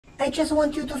I just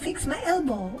want you to fix my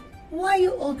elbow. Why are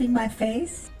you holding my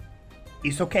face?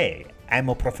 It's okay, I'm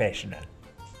a professional.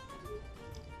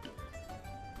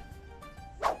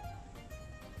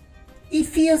 It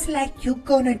feels like you're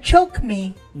gonna choke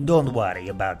me. Don't worry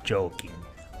about joking.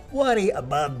 Worry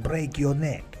about break your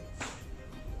neck.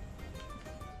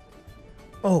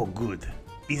 Oh good,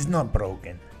 it's not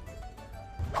broken.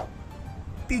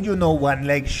 Did you know one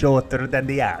leg shorter than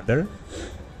the other?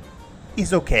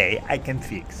 It's okay, I can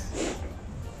fix.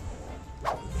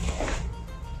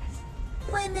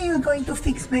 When are you going to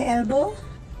fix my elbow?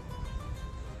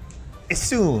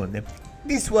 Soon.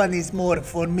 This one is more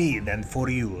for me than for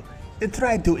you.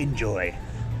 Try to enjoy.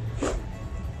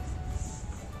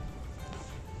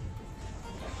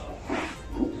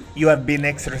 You have been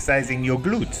exercising your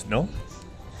glutes, no?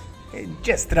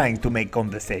 Just trying to make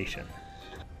conversation.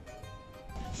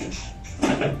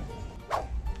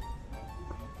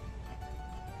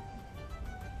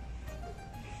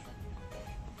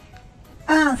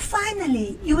 Ah,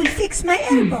 finally, you will fix my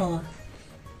elbow.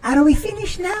 Are we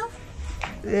finished now?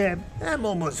 I'm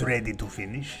almost ready to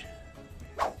finish.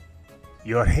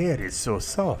 Your hair is so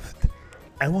soft.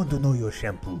 I want to know your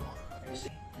shampoo.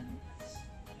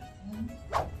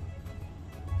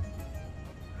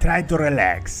 Try to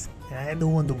relax. I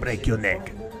don't want to break your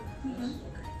neck.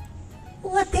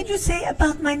 What did you say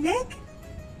about my neck?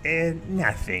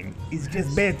 Nothing. It's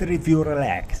just better if you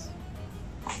relax.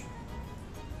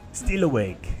 Still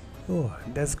awake. Oh,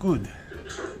 that's good.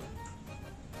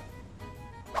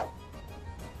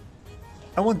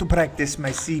 I want to practice my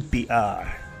CPR.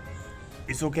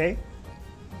 It's okay?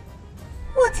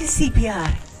 What is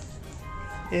CPR?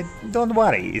 Don't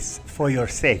worry, it's for your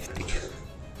safety.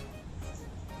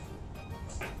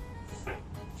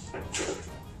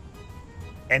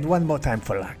 And one more time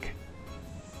for luck.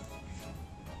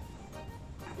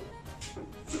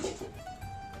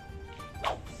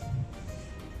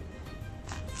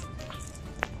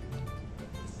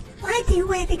 Why do you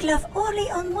wear the glove only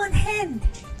on one hand?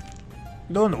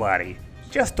 Don't worry,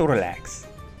 just to relax.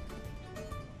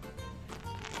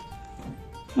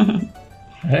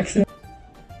 Excellent.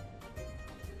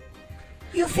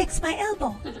 You fixed my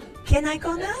elbow. Can I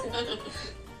go now?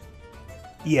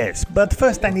 Yes, but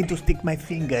first I need to stick my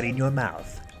finger in your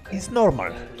mouth. It's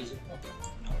normal.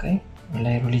 Okay,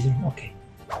 release him. Okay.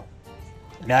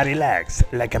 Now relax,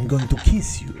 like I'm going to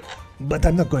kiss you. But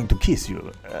I'm not going to kiss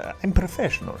you. I'm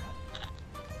professional.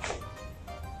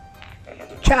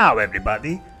 Ciao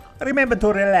everybody. Remember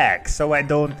to relax so I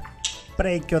don't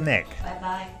break your neck. Bye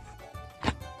bye.